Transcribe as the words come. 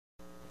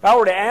If I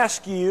were to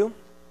ask you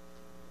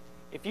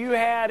if you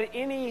had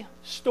any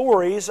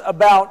stories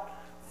about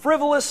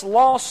frivolous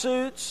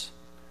lawsuits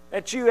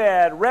that you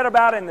had read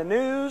about in the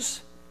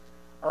news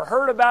or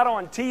heard about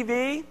on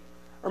TV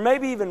or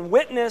maybe even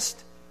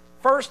witnessed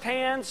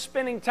firsthand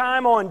spending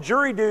time on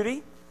jury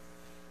duty,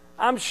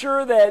 I'm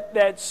sure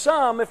that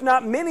some, if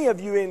not many of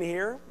you in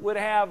here, would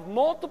have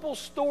multiple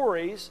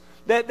stories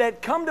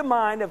that come to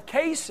mind of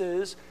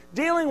cases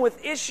dealing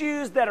with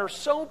issues that are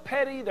so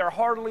petty they're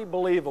hardly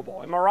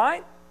believable. Am I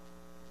right?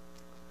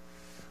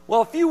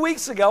 Well, a few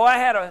weeks ago, I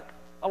had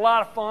a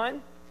lot of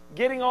fun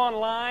getting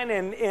online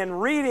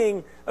and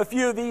reading a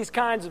few of these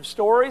kinds of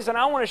stories, and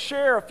I want to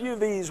share a few of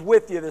these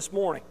with you this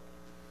morning.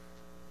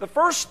 The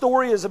first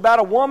story is about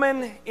a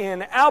woman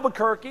in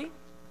Albuquerque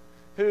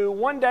who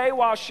one day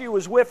while she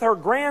was with her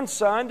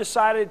grandson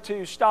decided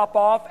to stop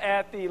off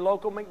at the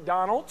local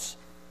McDonald's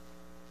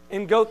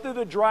and go through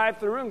the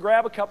drive-thru and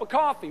grab a cup of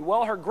coffee.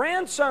 Well, her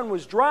grandson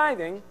was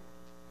driving,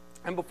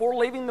 and before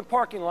leaving the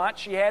parking lot,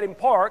 she had him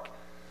park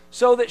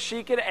so that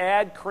she could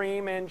add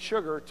cream and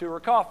sugar to her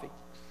coffee.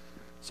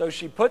 So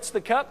she puts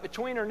the cup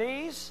between her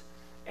knees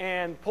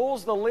and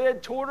pulls the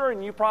lid toward her,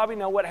 and you probably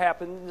know what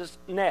happens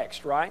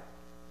next, right?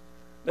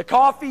 The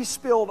coffee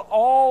spilled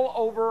all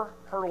over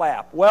her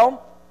lap.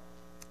 Well,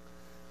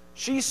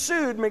 she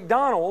sued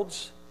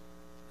McDonald's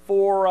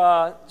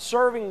for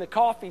serving the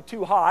coffee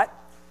too hot,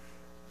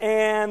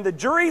 and the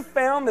jury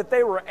found that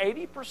they were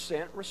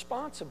 80%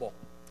 responsible.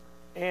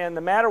 And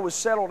the matter was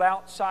settled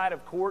outside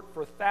of court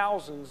for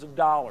thousands of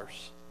dollars.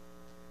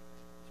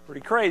 It's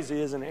pretty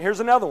crazy, isn't it? Here's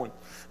another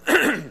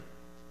one.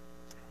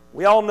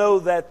 We all know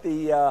that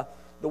the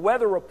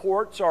weather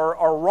reports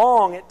are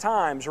wrong at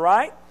times,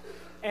 right?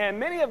 And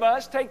many of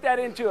us take that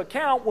into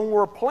account when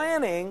we're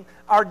planning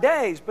our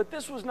days. But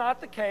this was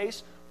not the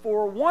case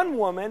for one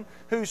woman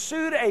who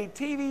sued a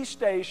TV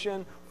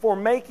station for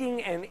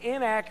making an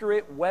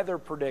inaccurate weather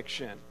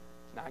prediction.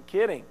 Not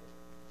kidding.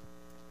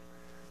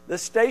 The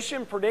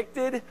station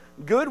predicted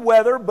good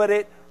weather, but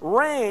it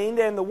rained,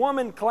 and the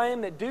woman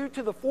claimed that due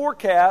to the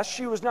forecast,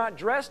 she was not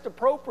dressed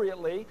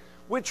appropriately,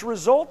 which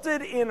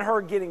resulted in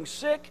her getting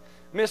sick,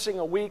 missing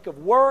a week of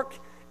work,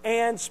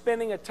 and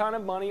spending a ton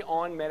of money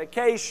on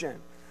medication.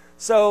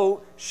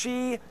 So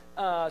she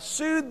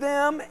sued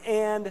them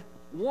and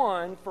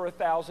won for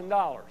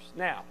 $1,000.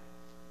 Now,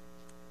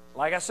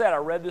 like I said, I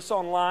read this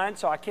online,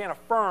 so I can't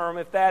affirm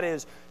if that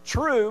is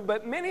true,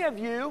 but many of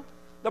you,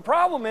 the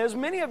problem is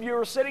many of you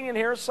are sitting in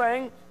here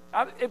saying,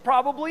 it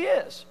probably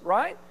is,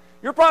 right?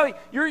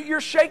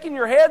 You're shaking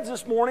your heads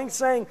this morning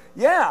saying,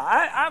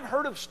 yeah, I've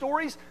heard of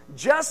stories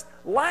just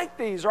like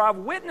these, or I've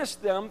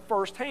witnessed them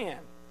firsthand.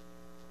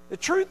 The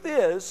truth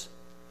is,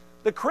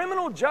 the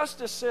criminal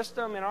justice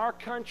system in our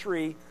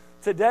country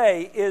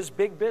today is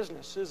big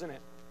business, isn't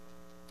it?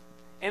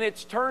 And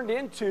it's turned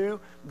into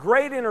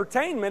great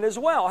entertainment as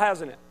well,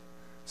 hasn't it?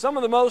 Some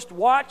of the most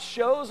watched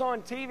shows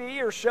on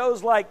TV are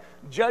shows like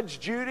Judge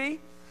Judy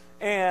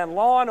and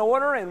Law and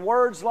Order, and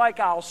words like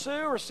I'll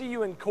sue or see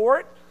you in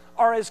court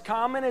are as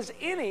common as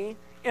any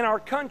in our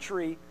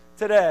country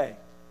today.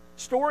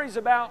 Stories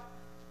about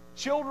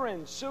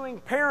children suing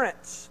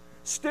parents,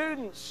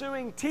 students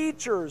suing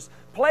teachers,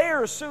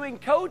 players suing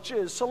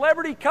coaches,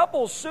 celebrity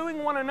couples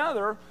suing one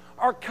another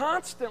are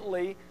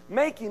constantly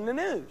making the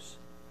news.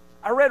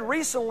 I read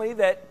recently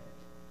that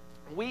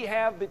we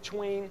have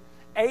between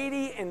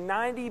 80 and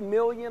 90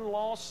 million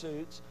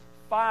lawsuits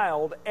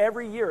filed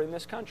every year in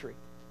this country.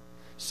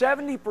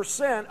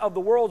 70% of the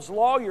world's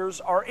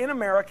lawyers are in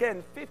America,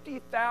 and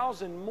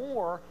 50,000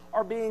 more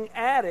are being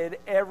added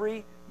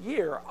every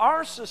year.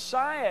 Our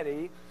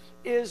society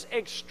is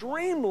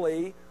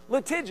extremely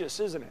litigious,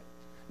 isn't it?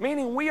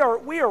 Meaning we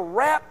are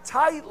wrapped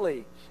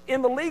tightly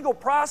in the legal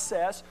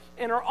process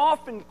and are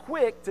often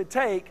quick to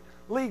take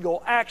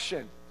legal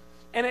action.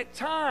 And at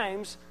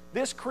times,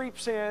 this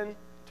creeps in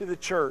to the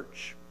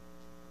church.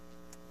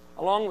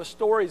 Along with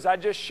stories I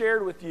just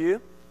shared with you,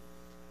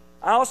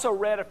 I also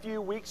read a few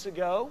weeks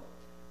ago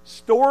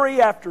story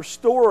after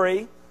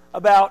story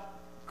about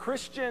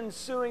Christians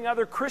suing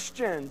other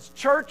Christians,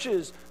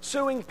 churches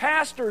suing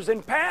pastors,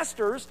 and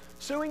pastors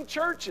suing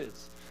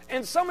churches.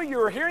 And some of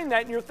you are hearing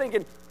that and you're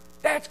thinking,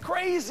 that's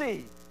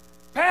crazy.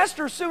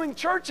 Pastors suing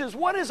churches,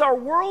 what is our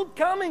world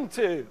coming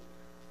to?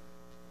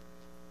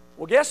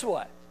 Well, guess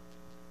what?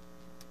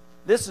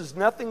 This is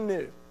nothing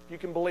new, if you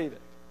can believe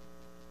it.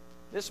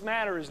 This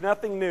matter is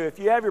nothing new. If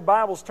you have your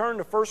Bibles, turn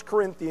to 1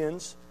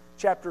 Corinthians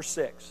chapter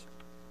 6.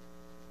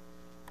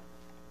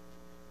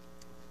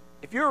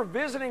 If you're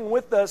visiting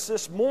with us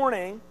this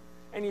morning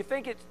and you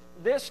think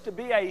this to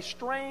be a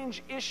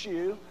strange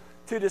issue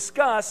to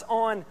discuss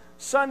on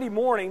Sunday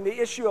morning,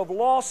 the issue of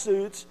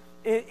lawsuits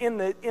in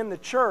the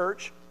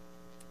church,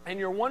 and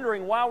you're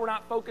wondering why we're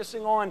not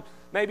focusing on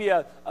maybe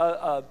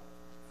a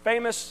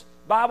famous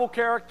Bible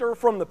character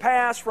from the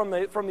past, from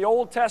the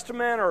Old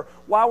Testament, or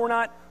why we're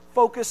not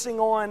focusing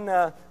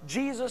on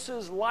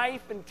Jesus'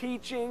 life and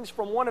teachings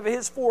from one of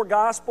his 4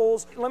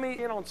 Gospels, let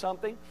me in on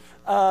something.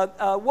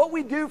 What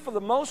we do for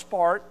the most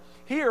part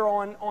here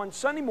on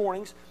Sunday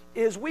mornings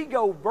is we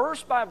go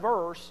verse by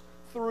verse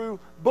through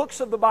books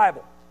of the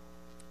Bible.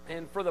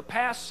 And for the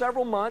past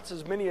several months,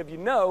 as many of you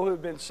know who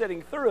have been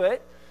sitting through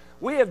it,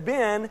 we have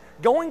been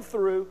going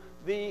through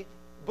the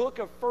book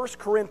of 1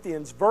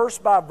 Corinthians verse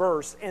by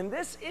verse. And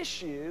this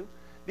issue,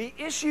 the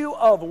issue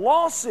of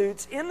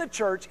lawsuits in the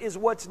church, is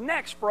what's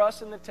next for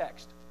us in the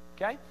text.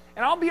 Okay?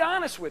 And I'll be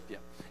honest with you.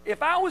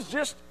 If I was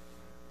just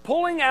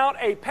pulling out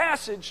a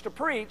passage to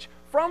preach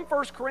from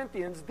 1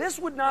 Corinthians, this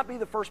would not be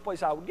the first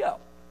place I would go.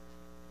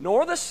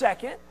 Nor the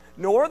second,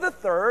 nor the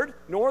third,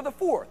 nor the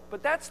fourth.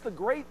 But that's the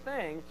great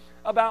thing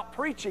about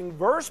preaching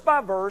verse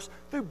by verse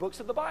through books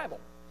of the Bible.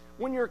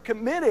 When you're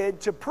committed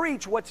to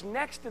preach what's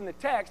next in the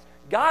text,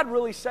 God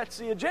really sets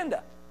the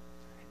agenda.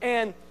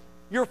 And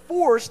you're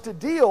forced to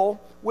deal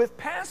with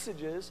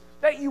passages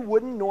that you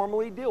wouldn't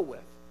normally deal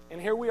with. And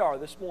here we are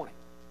this morning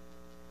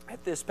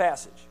at this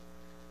passage.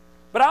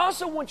 But I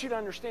also want you to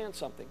understand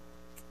something.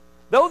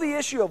 Though the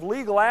issue of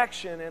legal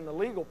action and the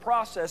legal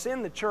process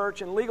in the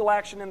church and legal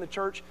action in the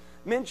church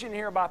mentioned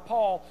here by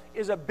Paul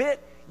is a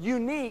bit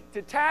unique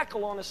to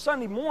tackle on a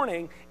Sunday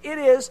morning, it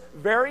is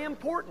very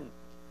important.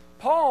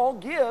 Paul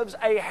gives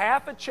a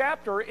half a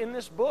chapter in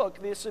this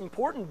book, this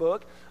important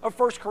book of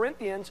 1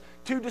 Corinthians,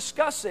 to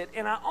discuss it.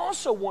 And I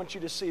also want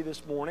you to see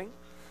this morning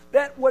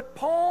that what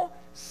Paul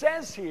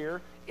says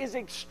here is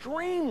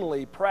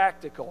extremely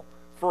practical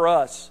for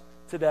us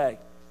today.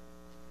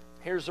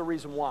 Here's the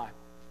reason why.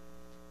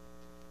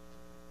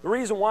 The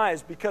reason why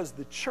is because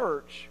the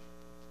church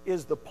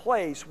is the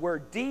place where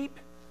deep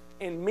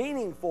and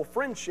meaningful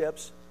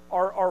friendships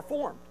are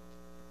formed.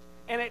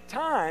 And at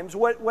times,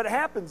 what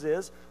happens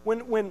is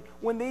when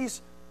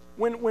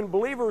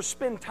believers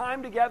spend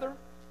time together,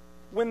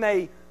 when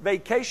they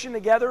vacation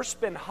together,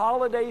 spend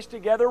holidays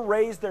together,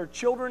 raise their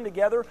children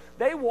together,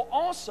 they will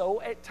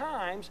also at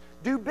times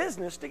do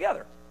business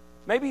together.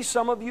 Maybe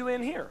some of you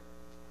in here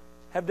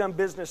have done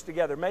business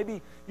together.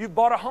 Maybe you've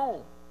bought a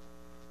home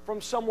from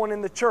someone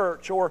in the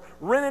church, or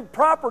rented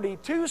property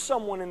to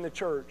someone in the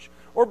church,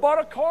 or bought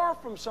a car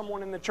from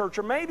someone in the church,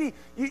 or maybe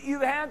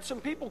you've had some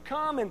people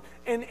come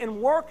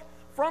and work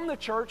from the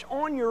church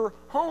on your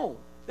home.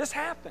 This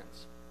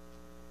happens.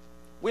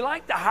 We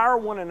like to hire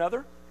one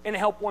another and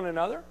help one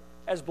another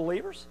as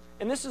believers,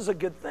 and this is a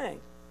good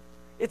thing.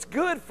 It's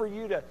good for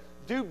you to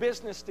do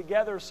business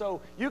together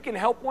so you can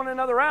help one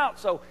another out,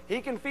 so he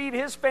can feed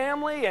his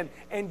family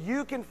and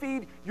you can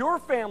feed your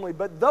family.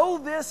 But though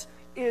this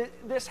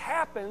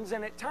happens,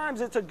 and at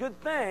times it's a good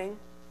thing,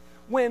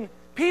 when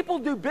people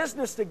do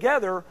business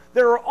together,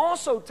 there are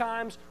also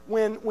times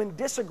when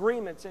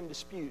disagreements and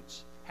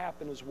disputes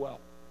happen as well.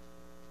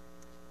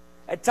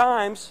 At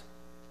times,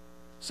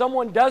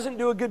 someone doesn't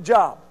do a good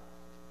job,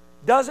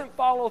 doesn't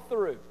follow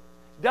through,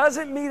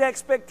 doesn't meet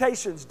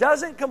expectations,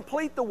 doesn't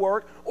complete the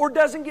work, or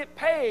doesn't get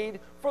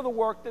paid for the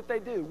work that they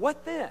do.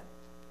 What then?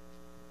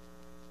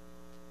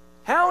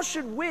 How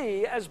should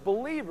we as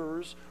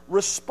believers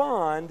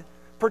respond,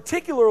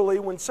 particularly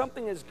when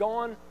something has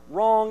gone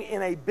wrong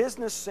in a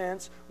business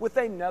sense with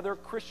another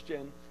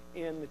Christian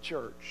in the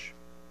church?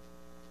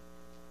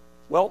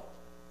 Well,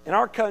 in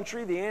our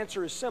country, the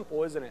answer is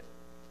simple, isn't it?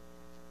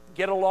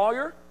 Get a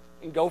lawyer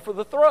and go for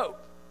the throat.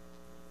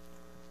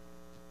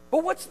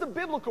 But what's the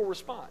biblical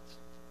response?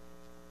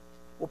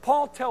 Well,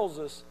 Paul tells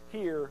us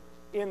here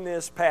in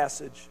this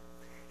passage.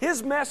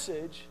 His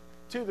message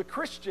to the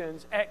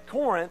Christians at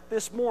Corinth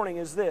this morning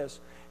is this: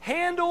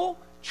 handle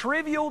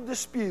trivial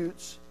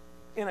disputes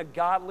in a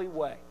godly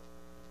way.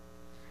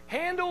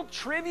 Handle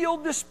trivial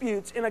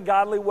disputes in a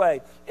godly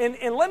way.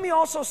 And let me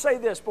also say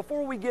this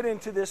before we get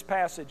into this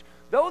passage.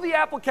 Though the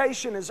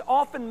application is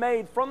often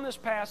made from this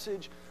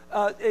passage,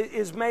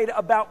 is made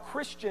about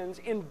Christians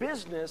in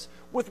business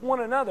with one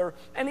another,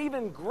 an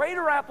even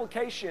greater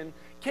application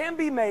can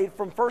be made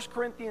from 1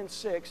 Corinthians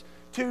 6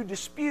 to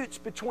disputes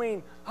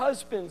between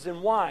husbands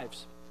and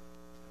wives,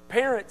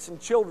 parents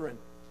and children,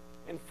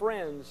 and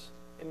friends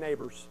and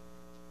neighbors.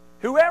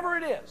 Whoever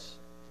it is,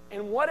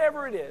 and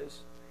whatever it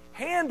is,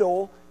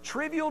 handle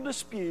trivial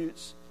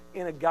disputes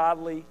in a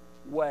godly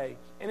way.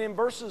 And in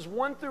verses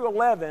 1 through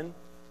 11,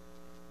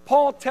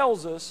 Paul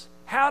tells us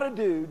how to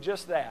do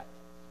just that.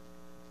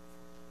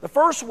 The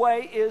first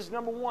way is,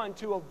 number one,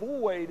 to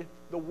avoid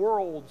the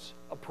world's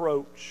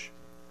approach.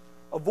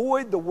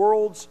 Avoid the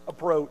world's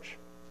approach.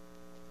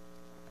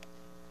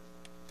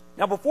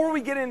 Now, before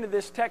we get into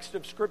this text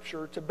of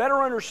Scripture, to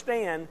better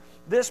understand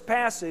this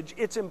passage,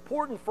 it's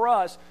important for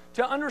us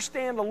to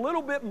understand a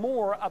little bit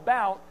more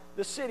about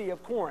the city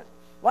of Corinth.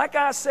 Like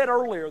I said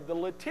earlier, the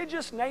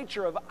litigious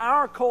nature of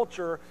our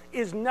culture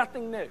is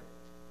nothing new.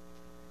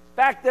 In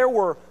fact, there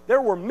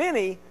were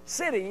many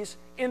cities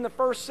in the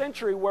first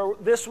century where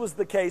this was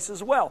the case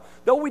as well.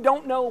 Though we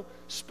don't know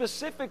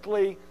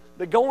specifically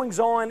the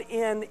goings-on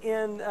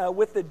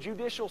with the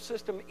judicial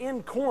system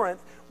in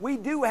Corinth, we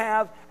do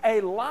have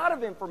a lot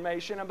of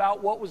information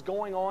about what was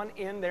going on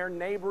in their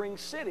neighboring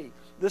city,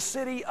 the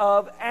city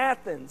of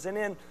Athens. And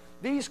in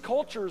these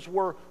cultures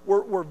were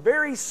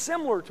very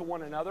similar to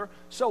one another,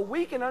 so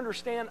we can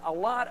understand a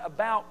lot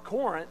about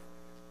Corinth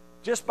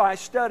just by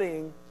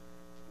studying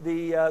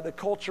the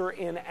culture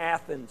in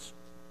Athens.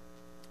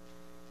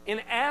 in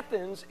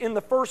Athens in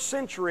the first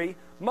century,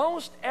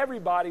 most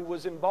everybody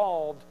was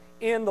involved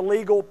in the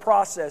legal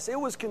process. It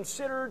was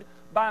considered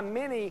by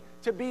many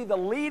to be the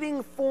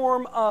leading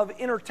form of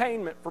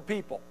entertainment for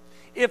people.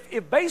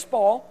 If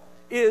baseball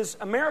is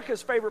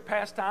America's favorite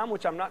pastime,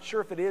 which I'm not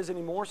sure if it is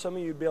anymore, some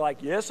of you would be like,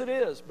 yes it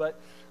is, but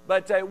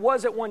it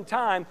was at one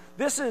time.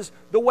 This is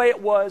the way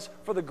it was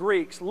for the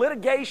Greeks.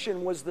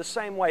 Litigation was the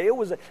same way. It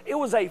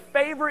was a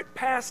favorite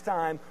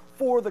pastime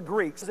for the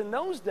Greeks. In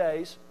those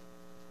days,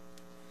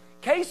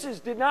 cases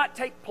did not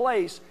take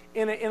place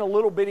in a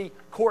little bitty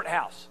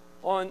courthouse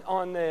in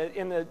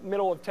the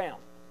middle of town.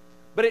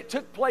 But it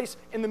took place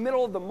in the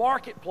middle of the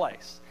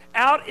marketplace,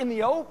 out in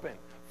the open,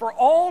 for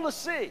all to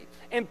see.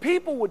 And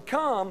people would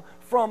come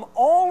from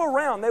all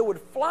around. They would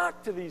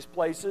flock to these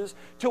places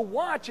to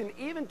watch and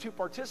even to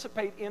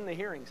participate in the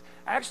hearings.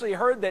 I actually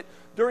heard that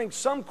during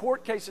some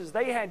court cases,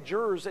 they had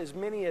jurors as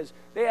many as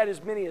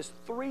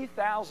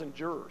 3,000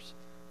 jurors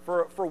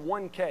for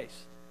one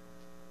case.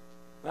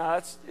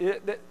 Now,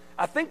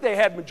 I think they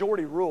had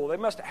majority rule. They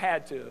must have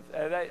had to.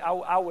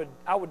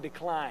 I would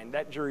decline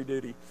that jury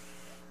duty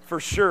for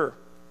sure.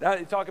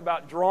 Talk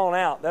about drawn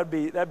out. That'd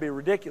be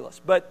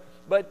ridiculous. But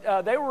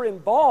they were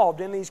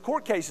involved in these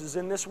court cases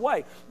in this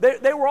way.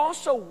 They were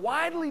also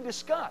widely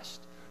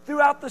discussed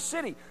throughout the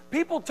city.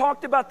 People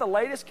talked about the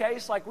latest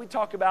case like we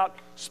talk about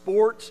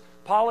sports,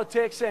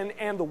 politics,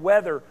 and the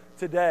weather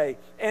today.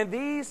 And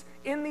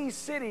in these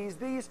cities,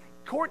 these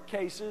court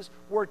cases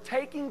were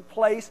taking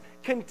place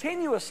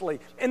continuously.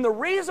 And the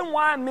reason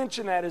why I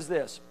mention that is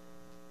this.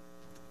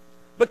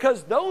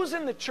 Because those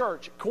in the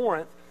church at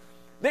Corinth,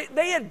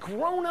 they had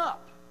grown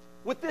up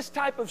with this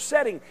type of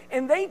setting,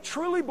 and they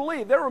truly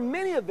believed, there were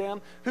many of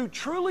them who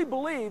truly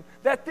believed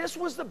that this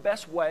was the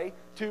best way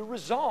to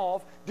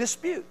resolve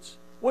disputes,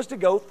 was to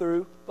go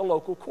through the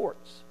local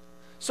courts.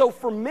 So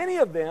for many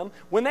of them,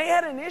 when they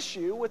had an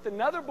issue with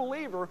another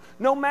believer,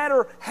 no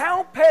matter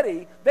how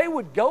petty, they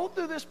would go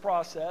through this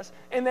process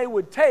and they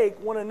would take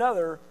one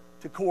another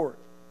to court.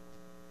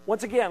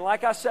 Once again,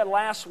 like I said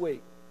last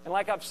week, and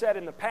like I've said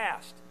in the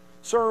past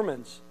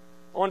sermons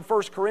on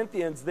 1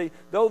 Corinthians,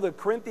 though the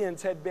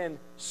Corinthians had been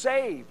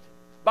saved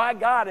by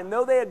God, and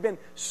though they had been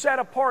set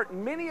apart,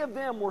 many of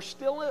them were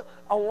still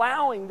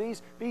allowing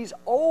these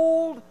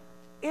old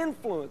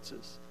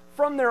influences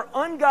from their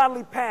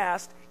ungodly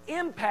past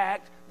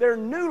impact their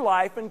new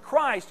life in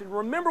Christ. And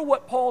remember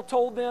what Paul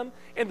told them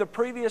in the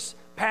previous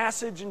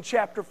passage in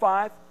chapter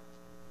 5?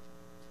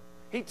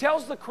 He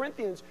tells the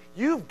Corinthians,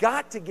 you've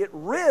got to get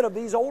rid of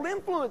these old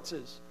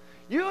influences.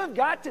 You have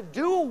got to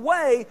do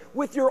away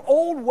with your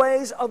old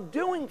ways of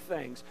doing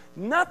things.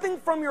 Nothing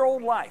from your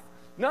old life,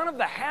 none of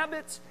the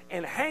habits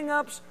and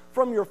hang-ups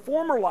from your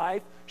former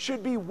life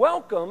should be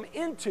welcome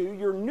into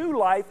your new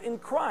life in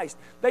Christ.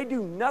 They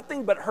do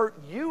nothing but hurt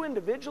you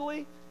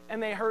individually,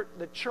 and they hurt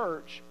the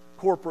church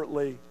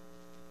corporately.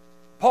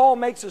 Paul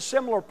makes a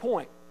similar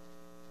point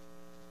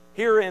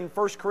here in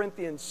 1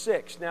 Corinthians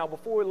 6. Now,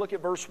 before we look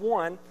at verse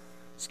 1,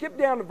 skip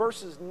down to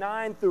verses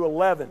 9 through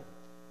 11.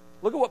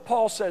 Look at what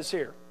Paul says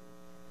here.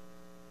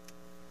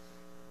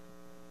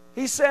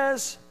 He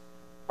says,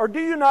 or do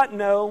you not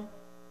know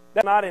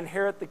that not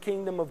inherit the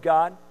kingdom of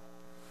God?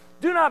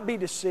 Do not be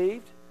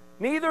deceived.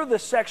 Neither the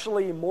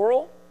sexually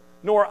immoral,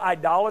 nor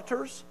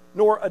idolaters,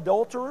 nor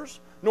adulterers,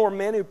 nor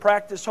men who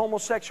practice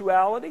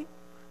homosexuality,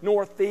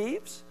 nor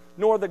thieves,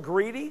 nor the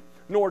greedy,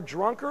 nor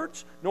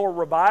drunkards, nor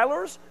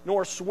revilers,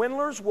 nor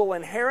swindlers will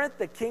inherit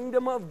the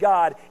kingdom of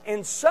God.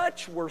 And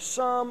such were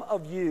some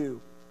of you.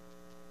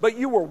 But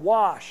you were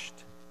washed.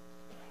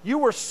 You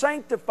were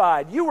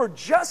sanctified. You were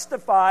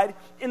justified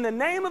in the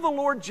name of the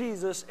Lord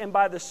Jesus and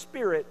by the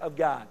Spirit of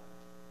God.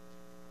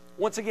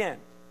 Once again,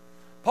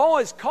 Paul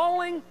is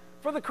calling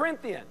for the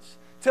Corinthians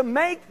to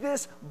make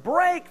this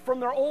break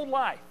from their old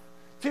life,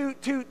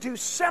 to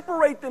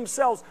separate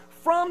themselves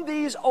from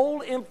these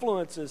old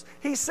influences.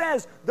 He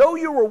says, though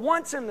you were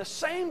once in the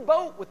same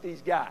boat with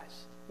these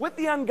guys, with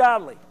the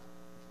ungodly,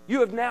 you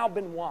have now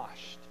been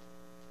washed.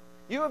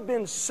 You have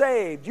been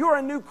saved. You are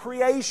a new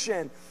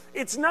creation.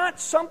 It's not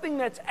something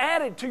that's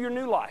added to your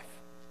new life,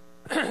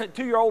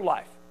 to your old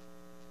life.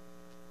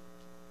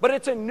 But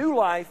it's a new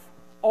life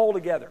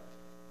altogether.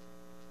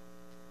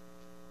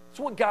 It's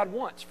what God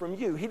wants from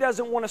you. He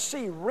doesn't want to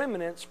see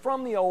remnants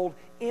from the old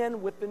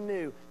in with the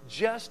new.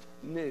 Just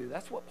new.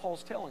 That's what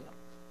Paul's telling them.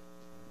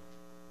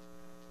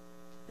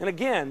 And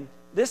again,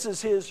 this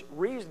is his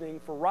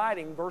reasoning for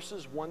writing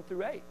verses 1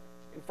 through 8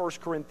 in 1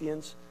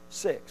 Corinthians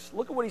 6.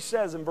 Look at what he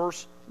says in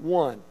verse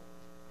 1.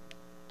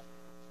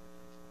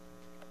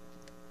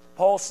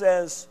 Paul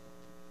says,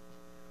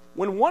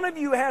 when one of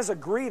you has a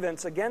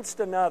grievance against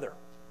another,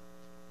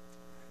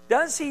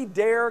 does he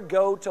dare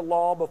go to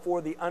law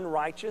before the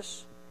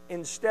unrighteous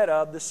instead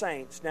of the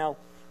saints? Now,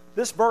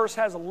 this verse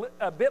has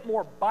a bit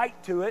more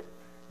bite to it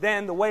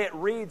than the way it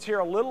reads here.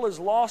 A little is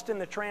lost in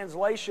the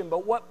translation,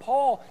 but what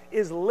Paul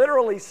is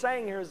literally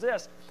saying here is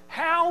this: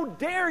 how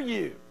dare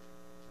you?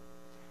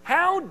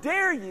 How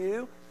dare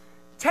you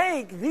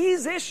take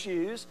these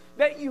issues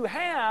that you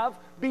have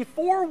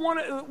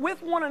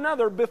with one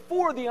another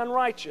before the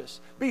unrighteous,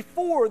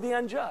 before the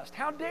unjust.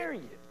 How dare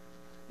you?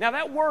 Now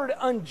that word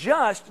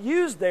unjust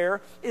used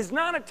there is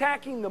not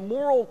attacking the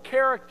moral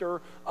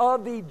character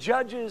of the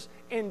judges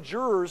and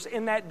jurors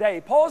in that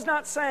day. Paul's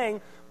not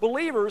saying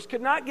believers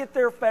could not get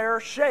their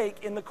fair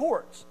shake in the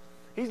courts.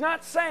 He's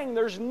not saying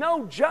there's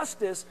no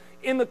justice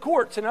in the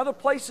courts. In other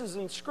places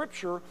in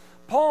Scripture,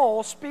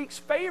 Paul speaks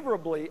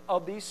favorably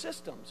of these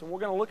systems. And we're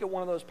going to look at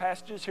one of those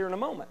passages here in a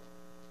moment.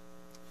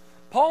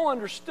 Paul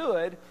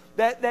understood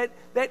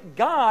that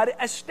God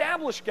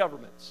established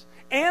governments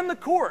and the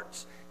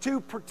courts to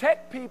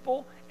protect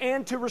people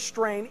and to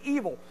restrain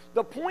evil.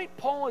 The point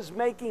Paul is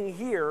making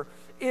here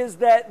is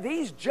that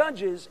these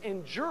judges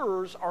and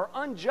jurors are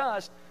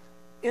unjust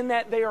in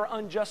that they are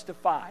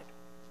unjustified.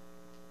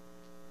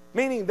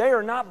 Meaning they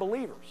are not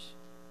believers.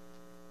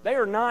 They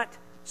are not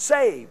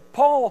saved.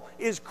 Paul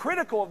is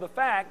critical of the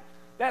fact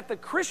that the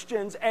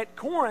Christians at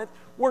Corinth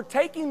were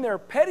taking their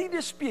petty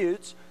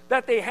disputes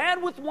that they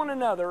had with one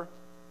another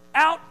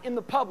out in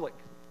the public.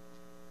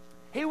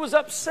 He was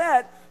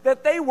upset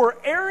that they were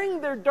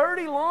airing their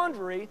dirty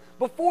laundry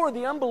before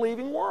the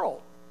unbelieving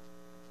world.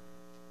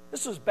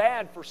 This was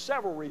bad for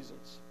several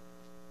reasons.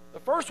 The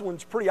first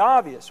one's pretty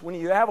obvious. When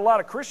you have a lot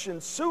of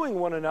Christians suing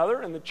one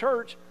another in the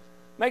church,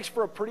 makes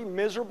for a pretty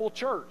miserable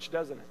church,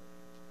 doesn't it?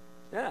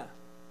 Yeah.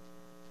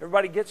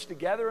 Everybody gets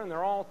together and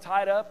they're all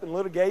tied up in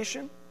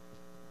litigation.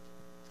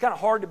 It's kind of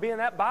hard to be in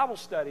that Bible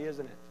study,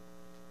 isn't it?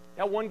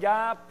 That one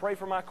guy, pray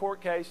for my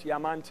court case. Yeah,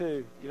 mine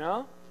too, you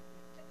know?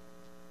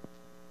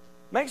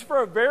 Makes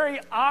for a very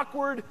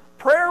awkward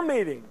prayer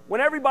meeting when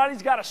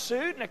everybody's got a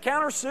suit and a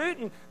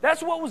countersuit, and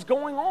that's what was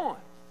going on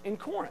in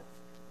Corinth.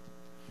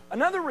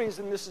 Another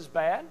reason this is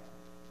bad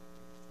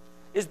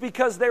is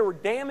because they were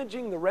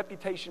damaging the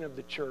reputation of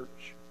the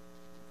church.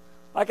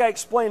 Like I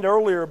explained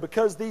earlier,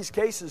 because these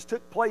cases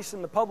took place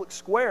in the public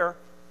square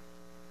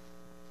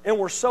and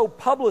were so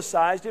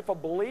publicized, if a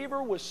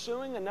believer was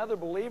suing another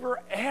believer,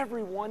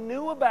 everyone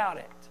knew about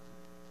it.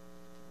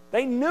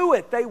 They knew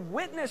it. They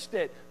witnessed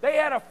it. They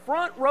had a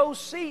front row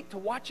seat to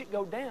watch it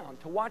go down,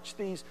 to watch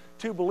these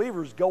two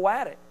believers go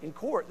at it in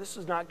court. This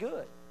is not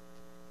good.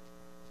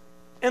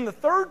 And the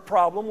third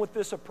problem with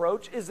this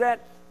approach is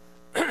that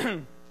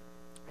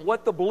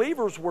what the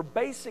believers were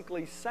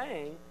basically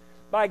saying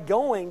by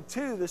going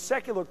to the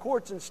secular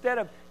courts instead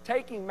of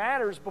taking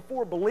matters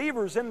before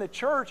believers in the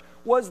church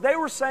was they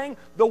were saying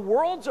the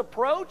world's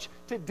approach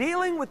to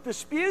dealing with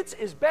disputes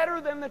is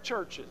better than the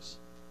church's.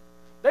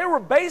 They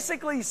were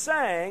basically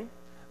saying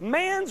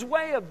man's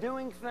way of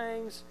doing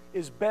things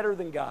is better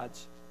than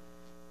God's.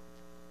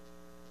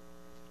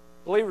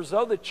 Believers,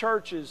 though the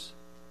church is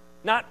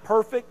not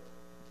perfect,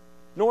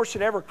 nor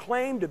should ever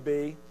claim to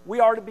be, we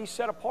are to be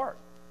set apart.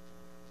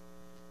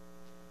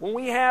 When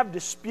we have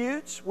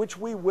disputes, which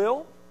we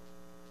will,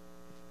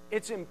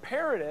 it's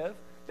imperative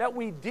that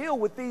we deal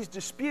with these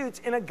disputes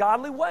in a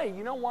godly way.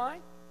 You know why?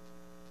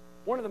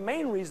 One of the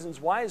main reasons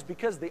why is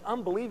because the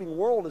unbelieving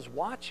world is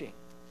watching.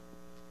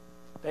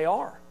 They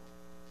are.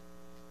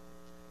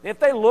 If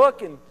they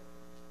look and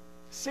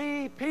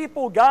see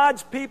people,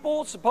 God's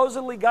people,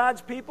 supposedly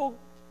God's people,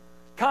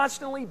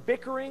 constantly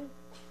bickering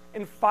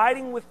and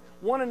fighting with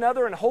one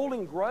another and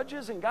holding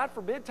grudges and, God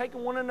forbid,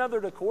 taking one another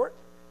to court,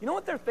 you know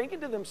what they're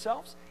thinking to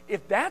themselves?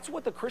 If that's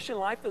what the Christian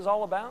life is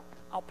all about,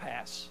 I'll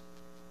pass.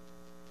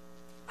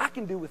 I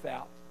can do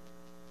without.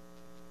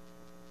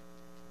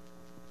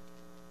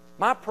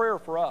 My prayer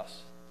for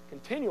us,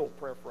 continual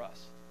prayer for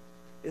us,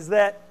 is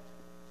that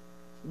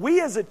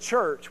we as a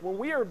church, when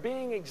we are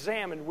being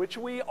examined, which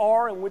we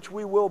are and which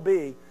we will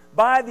be,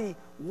 by the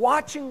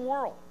watching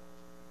world,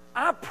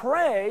 I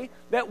pray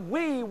that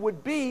we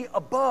would be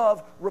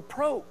above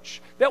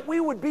reproach, that we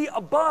would be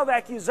above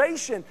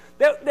accusation,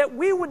 that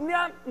we would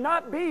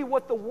not be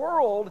what the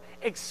world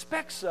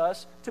expects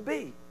us to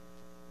be.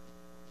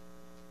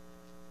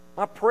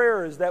 My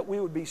prayer is that we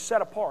would be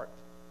set apart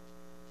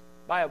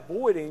by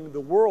avoiding the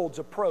world's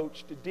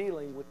approach to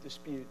dealing with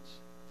disputes.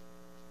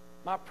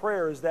 My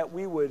prayer is that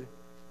we would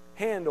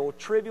handle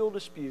trivial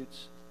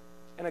disputes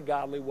in a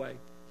godly way.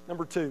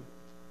 Number 2.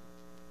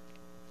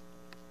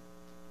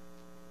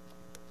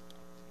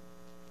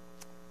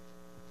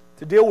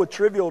 To deal with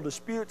trivial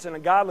disputes in a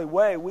godly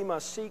way, we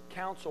must seek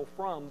counsel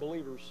from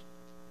believers.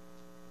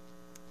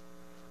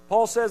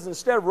 Paul says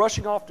instead of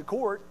rushing off to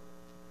court,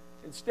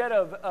 instead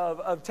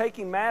of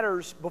taking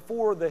matters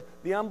before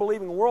the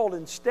unbelieving world,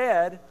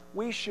 instead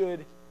we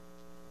should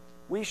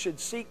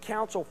seek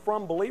counsel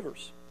from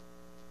believers.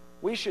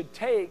 We should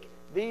take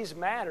these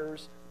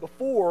matters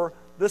before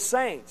the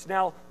saints.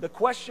 Now, the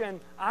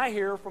question I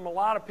hear from a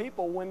lot of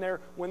people when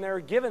they're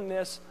given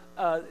this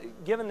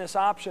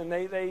option,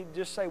 they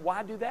just say,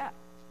 why do that?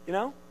 You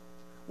know?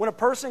 When a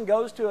person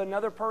goes to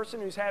another person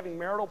who's having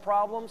marital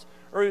problems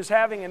or who's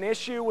having an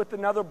issue with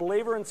another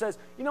believer and says,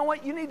 you know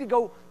what, you need to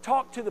go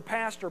talk to the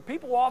pastor.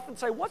 People often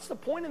say, what's the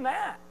point in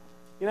that?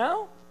 You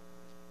know?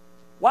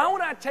 Why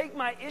would I take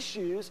my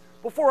issues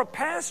before a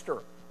pastor?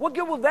 What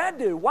good will that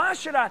do? Why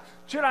should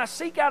I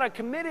seek out a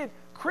committed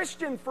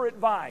Christian for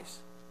advice?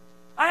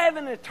 I have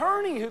an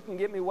attorney who can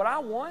get me what I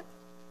want.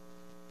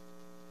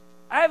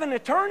 I have an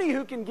attorney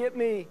who can get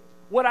me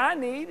what I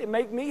need and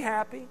make me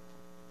happy.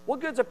 What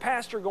good's a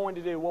pastor going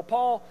to do? Well,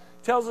 Paul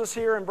tells us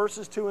here in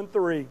verses 2 and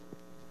 3.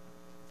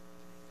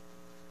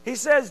 He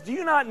says, do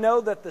you not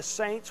know that the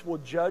saints will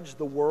judge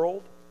the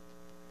world?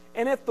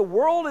 And if the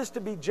world is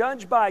to be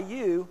judged by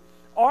you,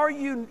 are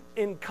you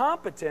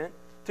incompetent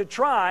to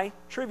try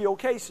trivial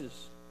cases?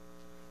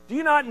 Do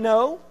you not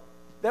know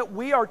that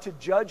we are to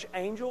judge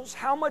angels?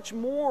 How much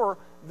more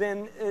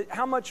than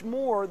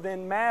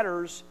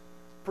matters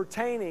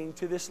pertaining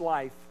to this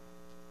life?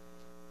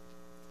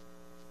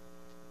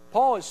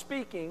 Paul is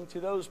speaking to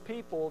those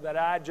people that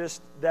I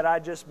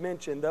just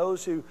mentioned,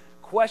 those who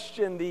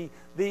question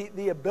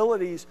the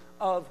abilities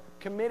of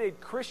committed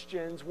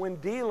Christians when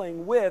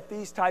dealing with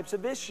these types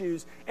of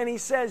issues. And he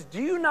says,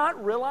 do you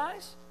not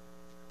realize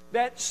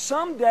that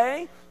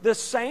someday the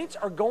saints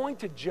are going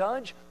to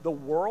judge the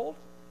world?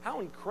 How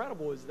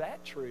incredible is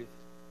that truth?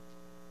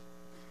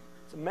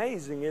 It's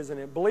amazing, isn't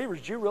it?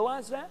 Believers, do you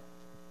realize that?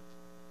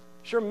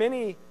 Sure,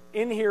 many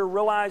in here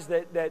realize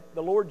that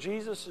the Lord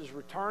Jesus is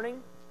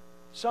returning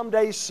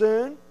someday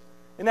soon,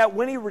 and that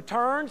when He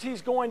returns,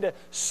 He's going to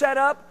set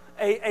up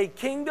a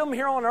kingdom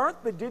here on earth.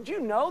 But did you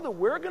know that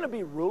we're going to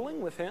be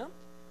ruling with Him?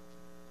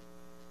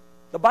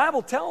 The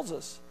Bible tells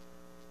us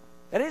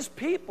that His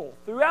people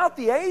throughout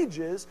the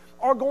ages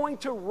are going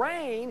to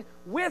reign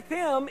with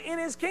Him in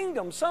His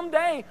kingdom.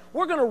 Someday,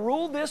 we're going to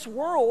rule this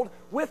world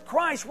with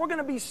Christ. We're going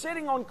to be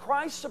sitting on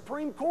Christ's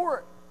Supreme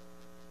Court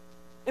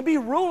and be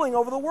ruling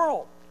over the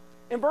world.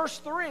 In verse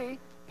 3,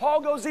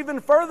 Paul goes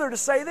even further to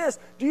say this.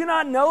 Do you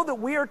not know that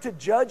we are to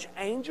judge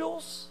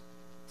angels?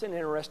 It's an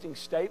interesting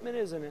statement,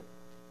 isn't it?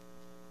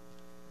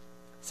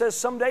 It says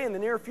someday in the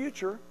near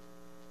future,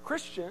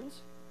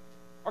 Christians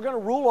are going to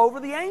rule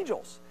over the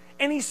angels.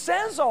 And he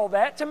says all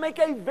that to make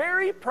a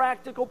very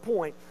practical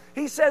point.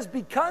 He says,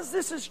 because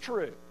this is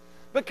true,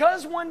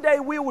 because one day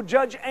we will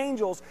judge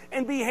angels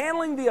and be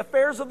handling the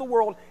affairs of the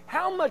world,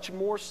 how much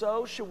more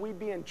so should we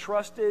be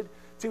entrusted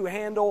to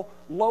handle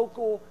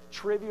local,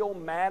 trivial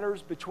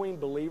matters between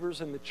believers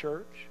in the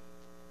church?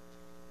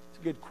 It's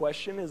a good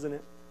question, isn't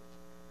it?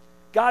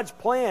 God's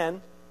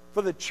plan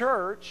for the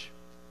church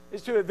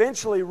is to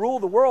eventually rule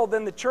the world.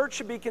 Then the church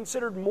should be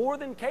considered more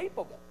than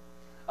capable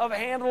of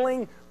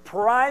handling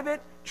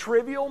private,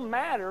 trivial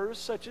matters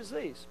such as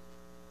these.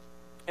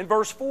 In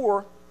verse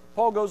 4,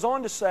 Paul goes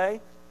on to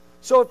say,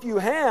 so if you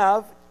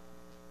have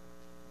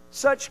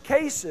such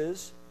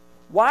cases,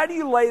 why do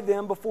you lay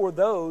them before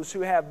those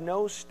who have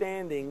no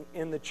standing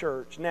in the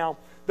church? Now,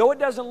 though it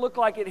doesn't look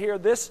like it here,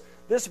 this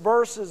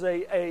verse is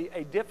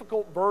a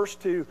difficult verse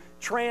to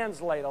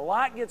translate. A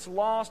lot gets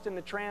lost in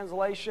the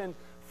translation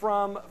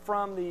from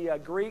the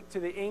Greek to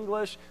the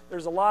English.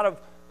 There's a lot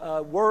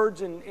of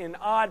words in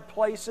odd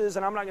places,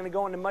 and I'm not going to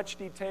go into much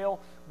detail,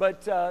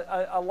 but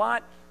a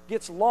lot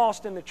gets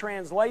lost in the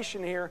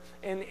translation here.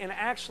 And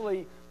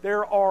actually,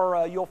 there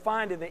are, you'll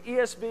find in the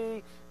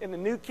ESV, in the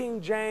New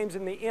King James,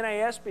 in the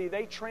NASB,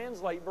 they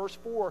translate verse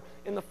 4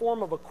 in the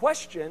form of a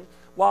question,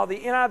 while the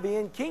NIV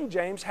and King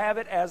James have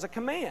it as a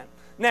command.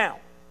 Now,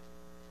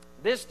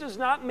 this does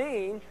not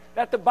mean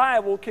that the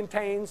Bible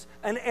contains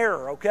an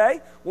error, okay?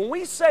 When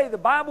we say the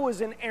Bible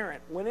is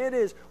inerrant, when it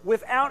is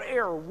without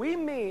error, we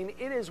mean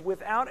it is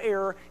without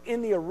error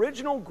in the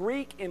original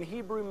Greek and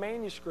Hebrew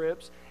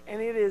manuscripts,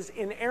 and it is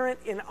inerrant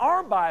in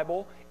our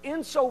Bible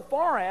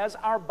insofar as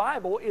our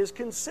Bible is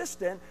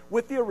consistent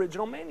with the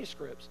original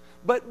manuscripts.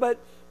 But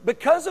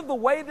because of the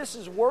way this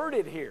is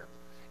worded here,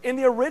 in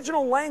the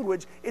original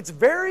language, it's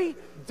very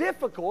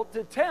difficult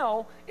to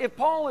tell if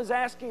Paul is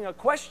asking a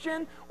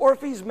question or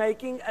if he's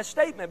making a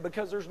statement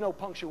because there's no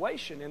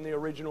punctuation in the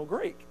original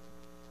Greek.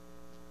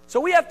 So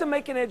we have to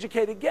make an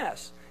educated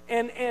guess.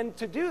 And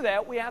to do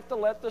that, we have to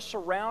let the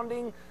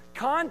surrounding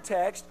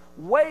context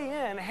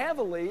weigh in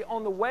heavily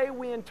on the way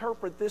we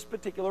interpret this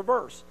particular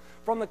verse.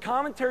 From the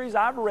commentaries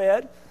I've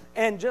read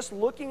and just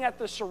looking at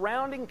the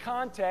surrounding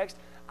context,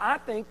 I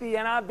think the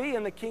NIV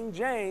and the King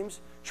James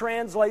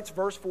translates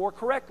verse 4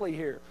 correctly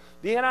here.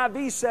 The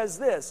NIV says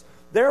this,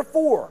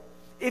 therefore,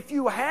 if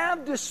you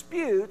have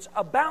disputes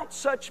about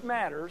such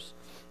matters,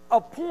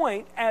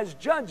 appoint as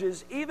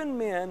judges even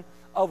men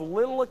of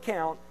little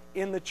account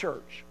in the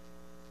church.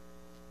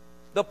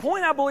 The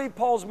point I believe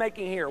Paul's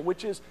making here,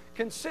 which is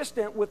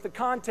consistent with the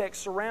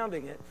context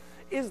surrounding it,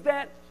 is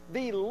that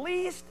the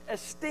least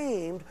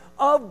esteemed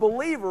of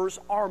believers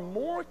are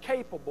more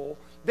capable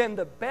than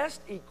the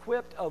best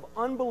equipped of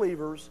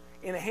unbelievers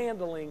in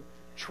handling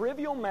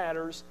trivial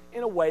matters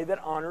in a way that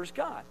honors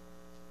God.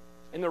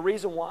 And the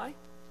reason why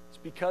is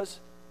because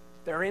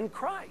they're in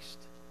Christ.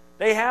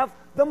 They have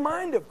the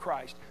mind of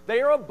Christ.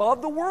 They are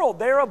above the world.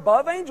 They are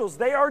above angels.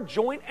 They are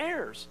joint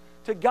heirs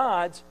to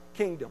God's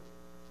kingdom.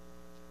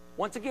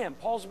 Once again,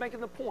 Paul's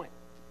making the point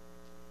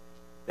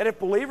that if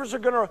believers are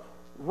going to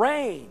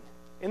reign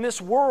in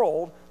this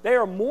world, they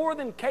are more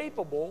than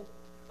capable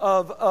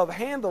of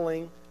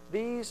handling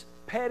these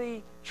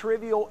petty,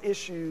 trivial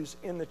issues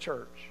in the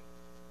church.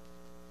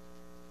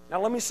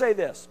 Now let me say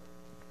this.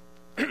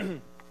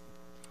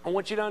 I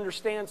want you to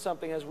understand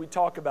something as we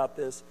talk about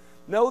this.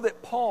 Know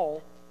that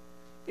Paul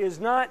is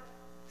not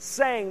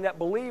saying that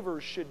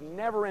believers should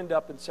never end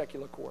up in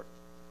secular court.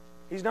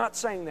 He's not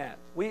saying that.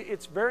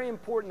 It's very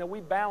important that we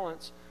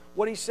balance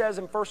what he says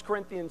in 1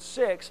 Corinthians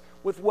 6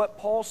 with what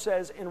Paul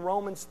says in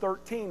Romans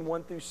 13,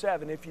 1 through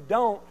 7. If you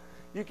don't,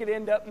 you could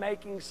end up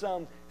making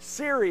some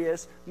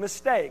serious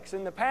mistakes.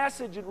 In the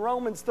passage in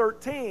Romans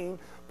 13,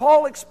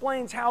 Paul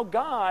explains how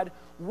God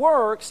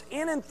works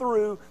in and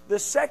through the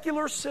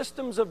secular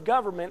systems of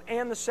government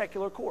and the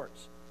secular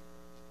courts.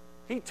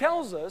 He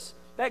tells us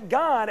that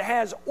God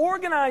has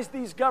organized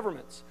these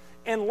governments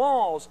and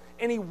laws,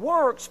 and He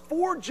works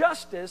for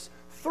justice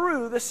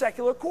through the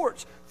secular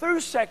courts, through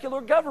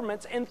secular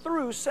governments, and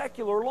through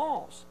secular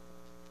laws.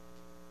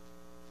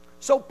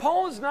 So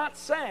Paul is not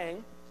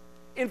saying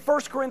in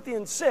 1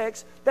 Corinthians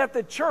 6 that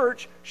the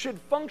church should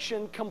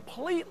function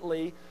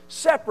completely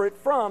separate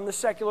from the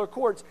secular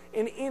courts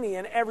in any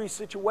and every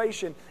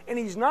situation. And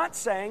he's not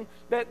saying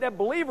that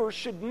believers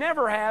should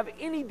never have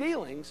any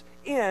dealings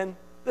in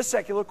the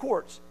secular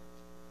courts.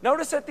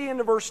 Notice at the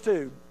end of verse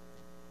 2,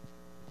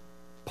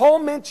 Paul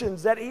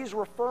mentions that he's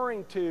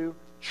referring to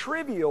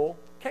trivial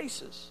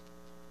cases.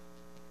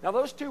 Now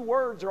those two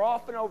words are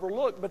often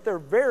overlooked, but they're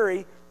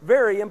very,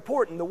 very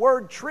important. The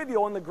word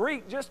trivial in the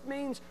Greek just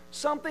means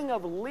something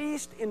of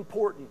least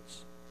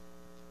importance.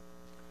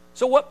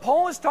 So what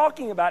Paul is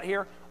talking about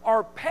here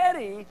are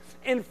petty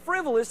and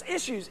frivolous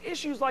issues.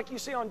 Issues like you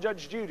see on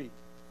Judge Judy.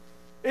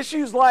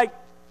 Issues like,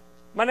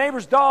 my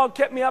neighbor's dog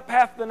kept me up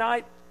half the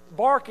night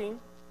barking,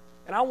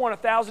 and I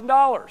want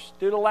 $1,000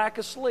 due to lack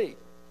of sleep.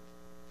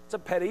 It's a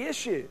petty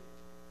issue.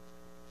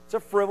 It's a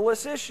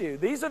frivolous issue.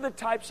 These are the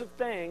types of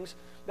things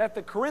that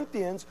the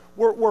Corinthians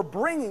were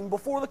bringing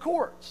before the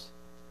courts.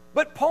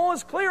 But Paul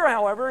is clear,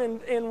 however,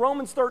 in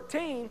Romans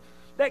 13,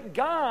 that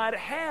God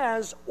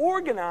has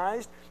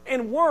organized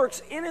and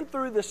works in and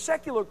through the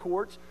secular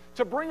courts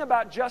to bring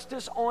about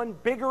justice on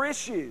bigger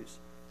issues.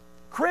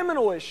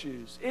 Criminal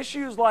issues.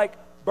 Issues like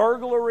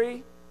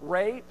burglary,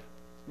 rape,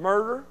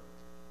 murder.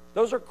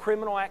 Those are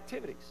criminal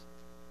activities.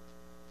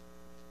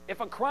 If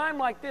a crime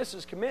like this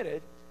is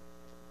committed,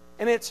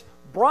 and it's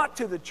brought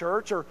to the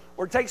church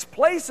or takes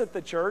place at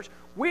the church,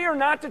 we are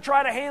not to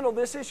try to handle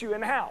this issue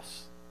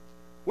in-house.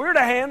 We're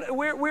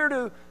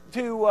to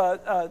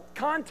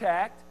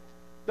contact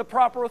the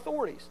proper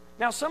authorities.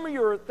 Now, some of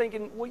you are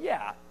thinking, well,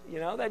 yeah,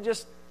 that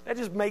just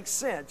makes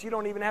sense. You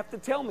don't even have to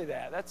tell me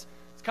that. It's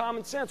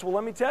common sense. Well,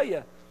 let me tell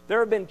you, there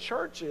have been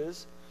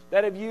churches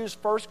that have used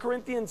 1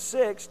 Corinthians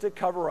 6 to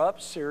cover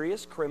up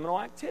serious criminal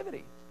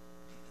activity.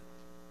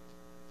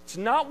 It's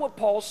not what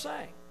Paul's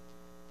saying.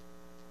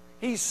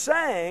 He's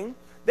saying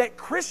that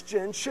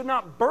Christians should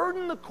not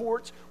burden the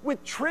courts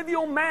with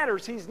trivial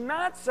matters. He's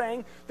not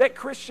saying that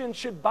Christians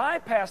should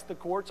bypass the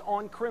courts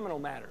on criminal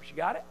matters. You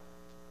got it?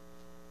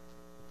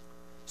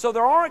 So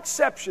there are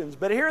exceptions,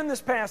 but here in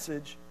this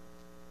passage,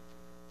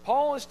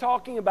 Paul is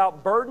talking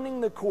about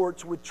burdening the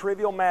courts with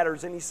trivial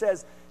matters, and he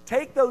says,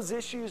 take those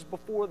issues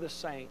before the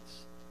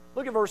saints.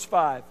 Look at verse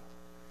 5.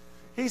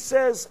 He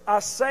says, I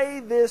say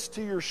this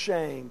to your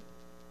shame.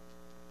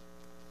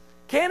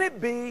 Can it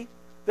be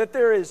that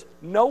there is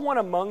no one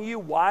among you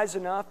wise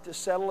enough to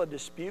settle a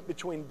dispute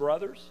between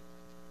brothers?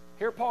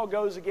 Here Paul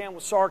goes again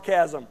with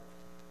sarcasm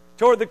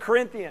toward the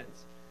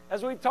Corinthians.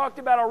 As we've talked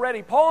about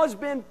already, Paul has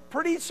been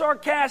pretty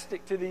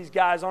sarcastic to these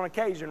guys on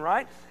occasion,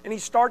 right? And he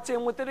starts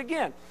in with it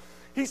again.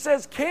 He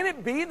says, can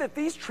it be that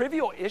these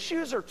trivial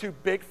issues are too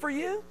big for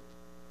you?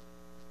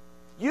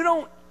 You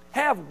don't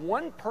have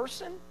one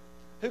person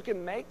who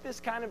can make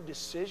this kind of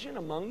decision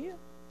among you?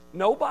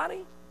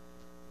 Nobody?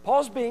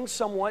 Paul's being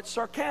somewhat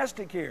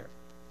sarcastic here.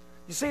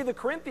 You see, the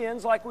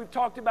Corinthians, like we've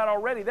talked about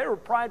already, they were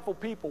prideful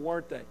people,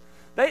 weren't they?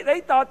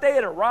 They thought they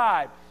had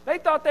arrived. They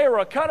thought they were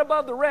a cut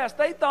above the rest.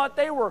 They thought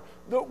they were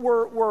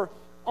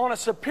on a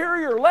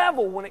superior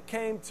level when it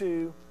came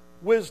to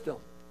wisdom.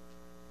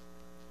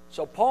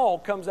 So Paul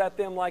comes at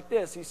them like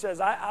this. He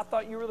says, I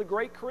thought you were the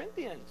great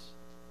Corinthians.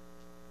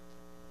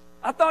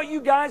 I thought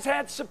you guys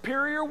had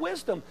superior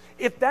wisdom.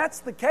 If that's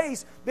the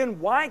case,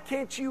 then why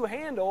can't you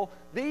handle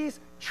these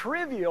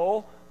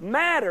trivial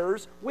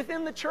matters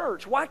within the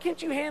church? Why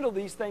can't you handle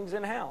these things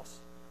in-house?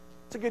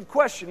 It's a good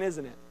question,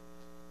 isn't it?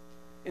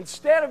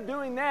 Instead of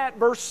doing that,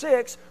 verse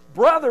 6,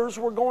 brothers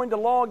were going to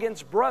law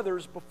against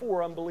brothers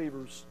before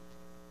unbelievers.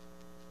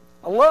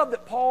 I love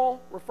that Paul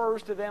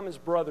refers to them as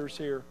brothers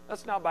here.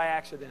 That's not by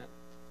accident.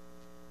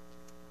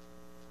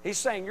 He's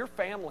saying, you're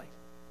family.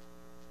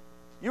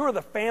 You are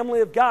the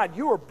family of God.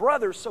 You are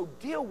brothers, so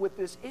deal with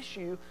this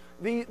issue,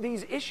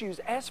 these issues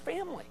as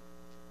family,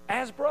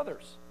 as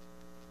brothers.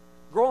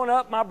 Growing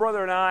up, my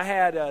brother and I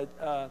had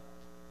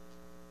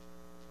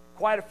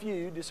quite a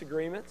few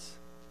disagreements,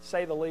 to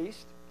say the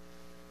least.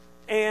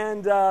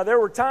 And there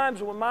were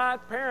times when my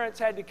parents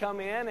had to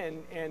come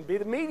in and be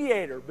the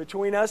mediator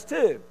between us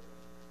two.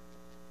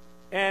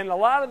 And a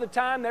lot of the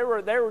time, they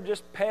were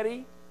just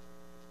petty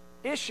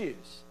issues.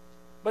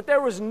 But there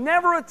was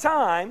never a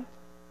time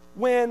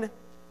when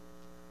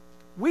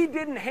we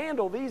didn't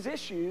handle these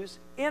issues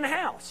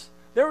in-house.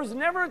 There was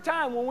never a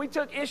time when we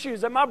took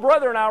issues that my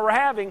brother and I were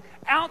having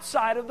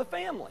outside of the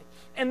family.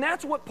 And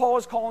that's what Paul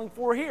is calling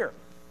for here.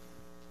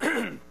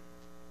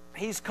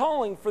 He's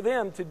calling for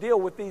them to deal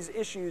with these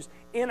issues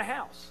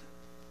in-house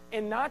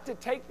and not to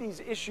take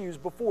these issues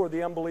before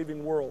the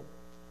unbelieving world.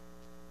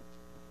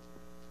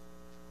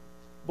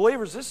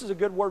 Believers, this is a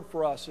good word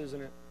for us,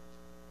 isn't it?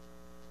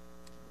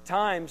 At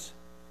times,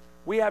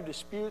 we have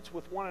disputes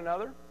with one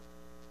another.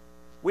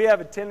 We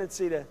have a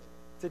tendency to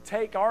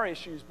take our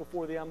issues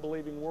before the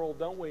unbelieving world,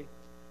 don't we?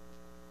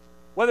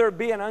 Whether it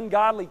be an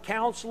ungodly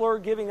counselor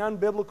giving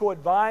unbiblical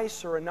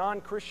advice or a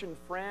non-Christian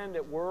friend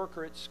at work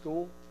or at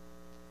school.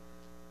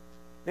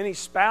 Many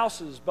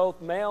spouses,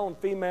 both male and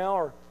female,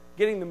 are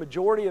getting the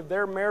majority of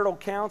their marital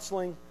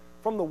counseling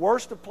from the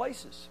worst of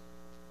places.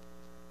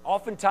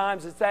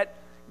 Oftentimes, it's that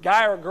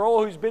guy or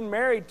girl who's been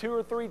married 2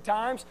 or 3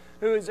 times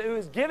who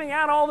is giving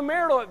out all the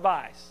marital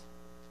advice.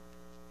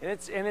 And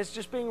it's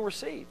just being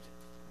received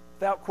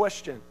without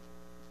question.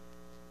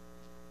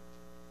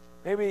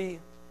 Maybe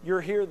you're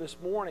here this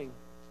morning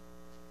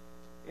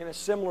in a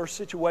similar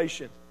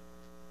situation.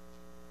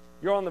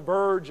 You're on the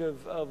verge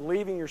of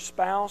leaving your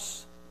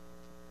spouse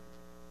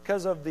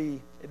because of the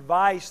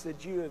advice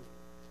that you have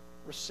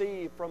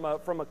received from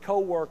a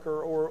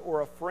coworker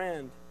or a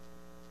friend.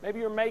 Maybe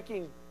you're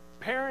making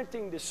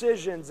parenting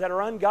decisions that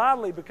are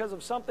ungodly because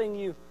of something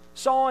you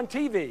saw on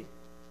TV.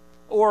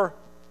 Or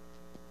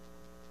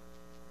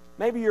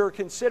maybe you're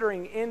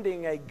considering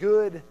ending a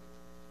good,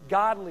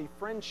 godly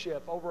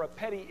friendship over a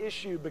petty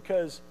issue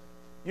because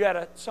you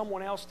had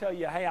someone else tell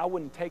you, hey, I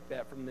wouldn't take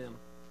that from them.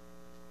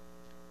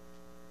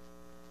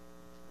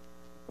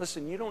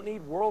 Listen, you don't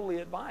need worldly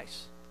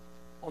advice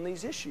on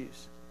these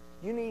issues.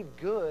 You need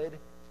good,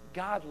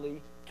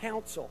 godly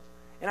counsel.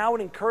 And I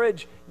would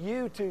encourage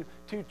you to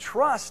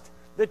trust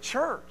the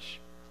church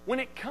when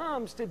it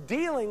comes to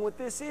dealing with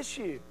this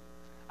issue.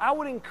 I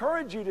would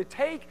encourage you to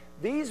take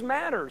these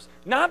matters,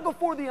 not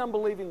before the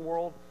unbelieving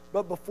world,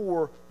 but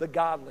before the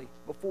godly,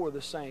 before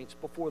the saints,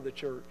 before the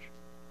church.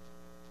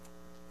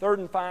 Third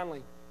and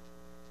finally,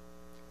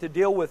 to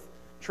deal with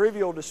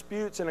trivial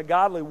disputes in a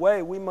godly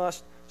way, we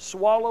must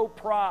swallow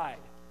pride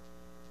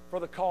for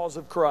the cause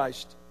of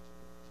Christ.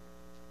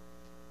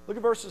 Look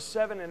at verses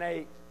 7 and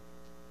 8.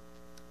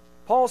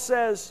 Paul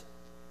says,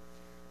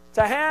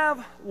 to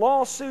have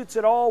lawsuits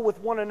at all with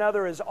one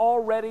another is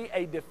already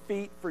a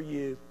defeat for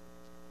you.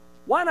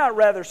 Why not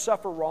rather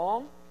suffer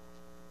wrong?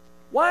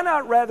 Why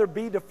not rather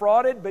be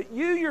defrauded, but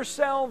you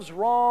yourselves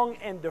wrong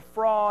and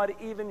defraud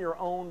even your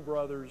own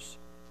brothers?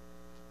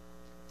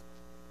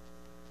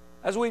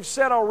 As we've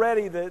said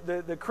already,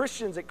 the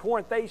Christians at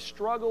Corinth, they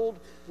struggled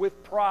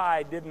with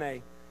pride, didn't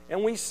they?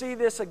 And we see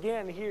this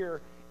again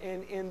here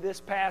in this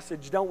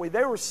passage, don't we?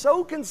 They were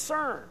so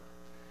concerned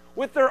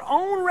with their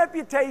own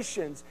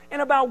reputations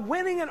and about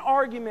winning an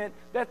argument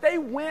that they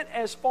went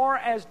as far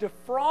as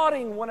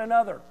defrauding one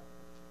another.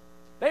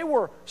 They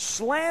were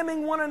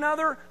slamming one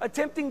another,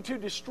 attempting to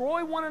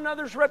destroy one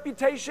another's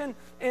reputation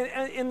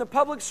in the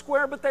public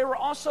square, but they were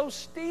also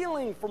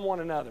stealing from one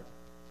another.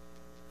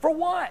 For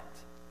what?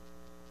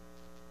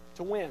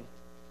 To win.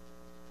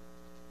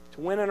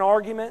 To win an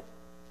argument,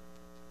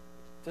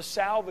 to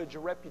salvage a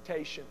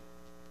reputation.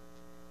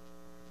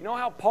 You know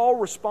how Paul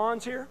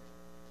responds here?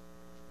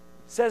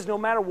 He says no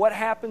matter what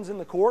happens in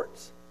the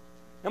courts,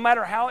 no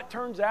matter how it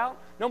turns out,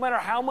 no matter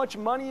how much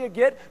money you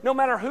get, no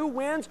matter who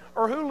wins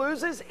or who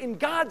loses, in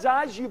God's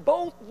eyes you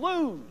both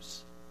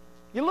lose.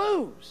 You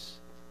lose.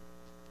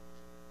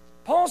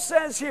 Paul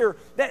says here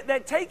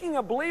that taking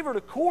a believer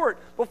to court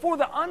before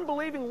the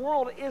unbelieving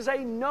world is a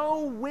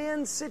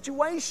no-win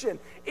situation.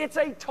 It's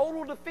a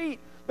total defeat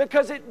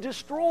because it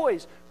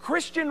destroys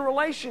Christian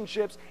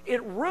relationships,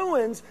 it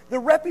ruins the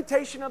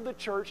reputation of the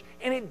church,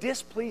 and it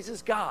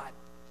displeases God.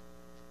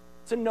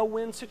 It's a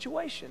no-win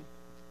situation.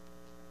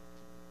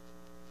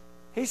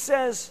 He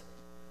says,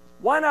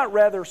 why not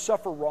rather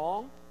suffer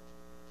wrong?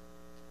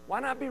 Why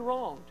not be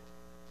wronged?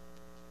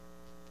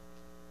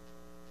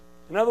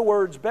 In other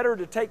words, better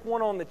to take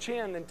one on the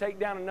chin than take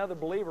down another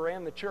believer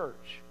and the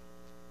church.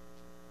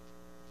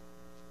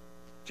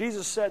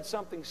 Jesus said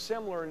something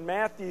similar in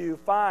Matthew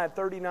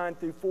 5:39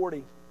 through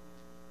 40.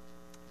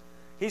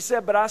 He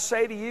said, but I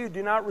say to you,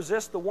 do not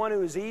resist the one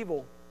who is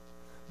evil.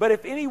 But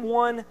if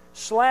anyone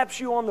slaps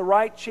you on the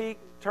right cheek,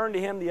 turn to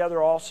him the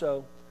other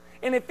also.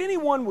 And if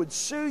anyone would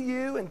sue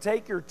you and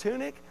take your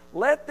tunic,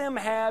 let them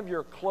have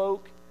your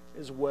cloak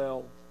as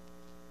well.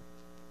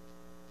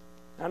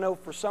 I know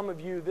for some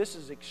of you this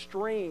is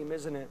extreme,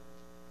 isn't it?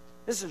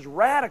 This is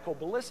radical,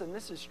 but listen,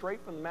 this is straight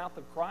from the mouth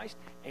of Christ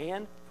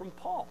and from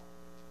Paul.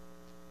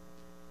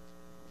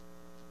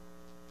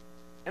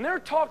 And they're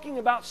talking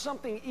about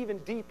something even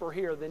deeper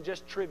here than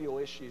just trivial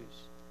issues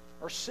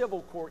or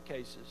civil court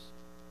cases.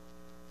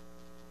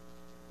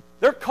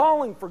 They're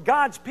calling for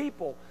God's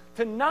people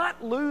to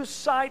not lose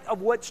sight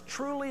of what's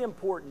truly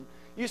important.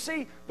 You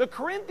see, the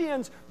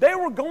Corinthians, they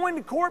were going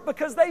to court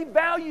because they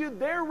valued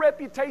their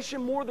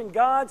reputation more than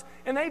God's,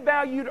 and they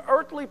valued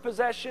earthly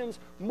possessions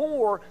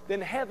more than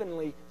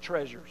heavenly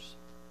treasures.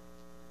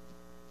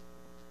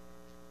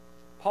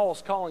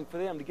 Paul's calling for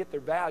them to get their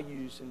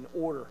values in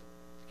order,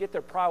 to get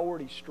their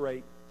priorities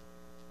straight.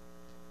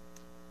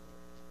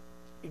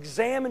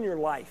 Examine your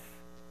life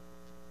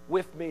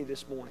with me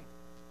this morning.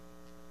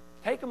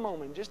 Take a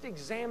moment and just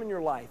examine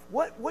your life.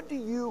 What do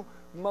you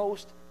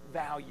most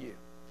value?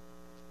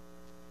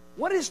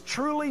 What is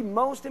truly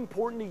most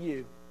important to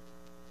you?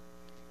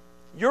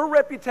 Your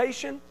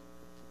reputation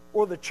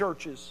or the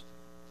church's?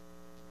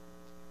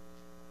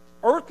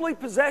 Earthly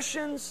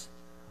possessions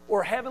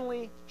or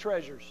heavenly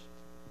treasures?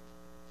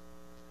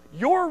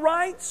 Your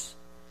rights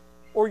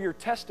or your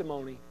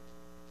testimony?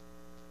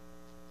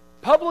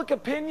 Public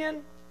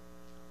opinion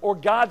or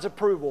God's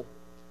approval?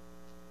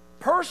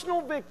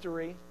 Personal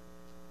victory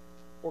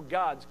or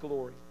God's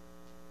glory?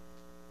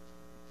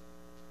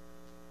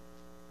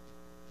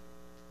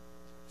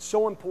 It's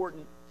so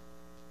important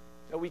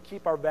that we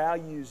keep our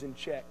values in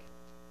check.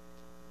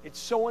 It's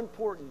so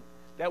important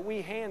that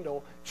we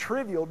handle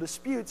trivial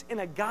disputes in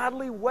a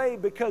godly way,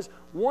 because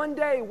one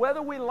day,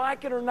 whether we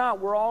like it or not,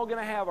 we're all going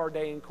to have our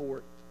day in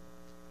court.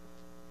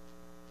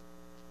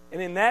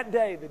 And in that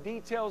day, the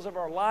details of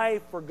our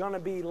life are going to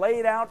be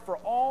laid out for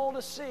all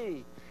to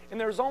see. And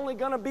there's only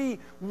going to be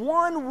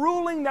one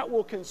ruling that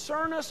will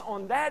concern us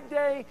on that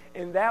day,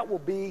 and that will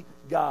be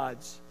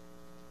God's.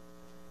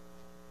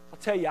 I'll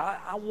tell you,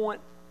 I want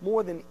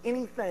more than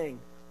anything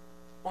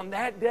on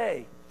that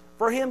day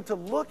for Him to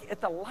look at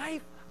the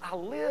life I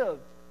lived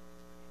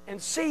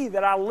and see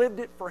that I lived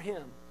it for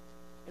Him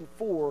and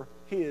for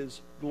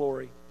His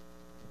glory.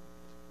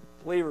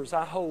 Believers,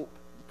 I hope,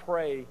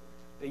 pray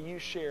that you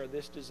share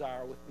this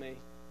desire with me.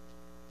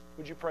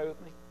 Would you pray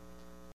with me?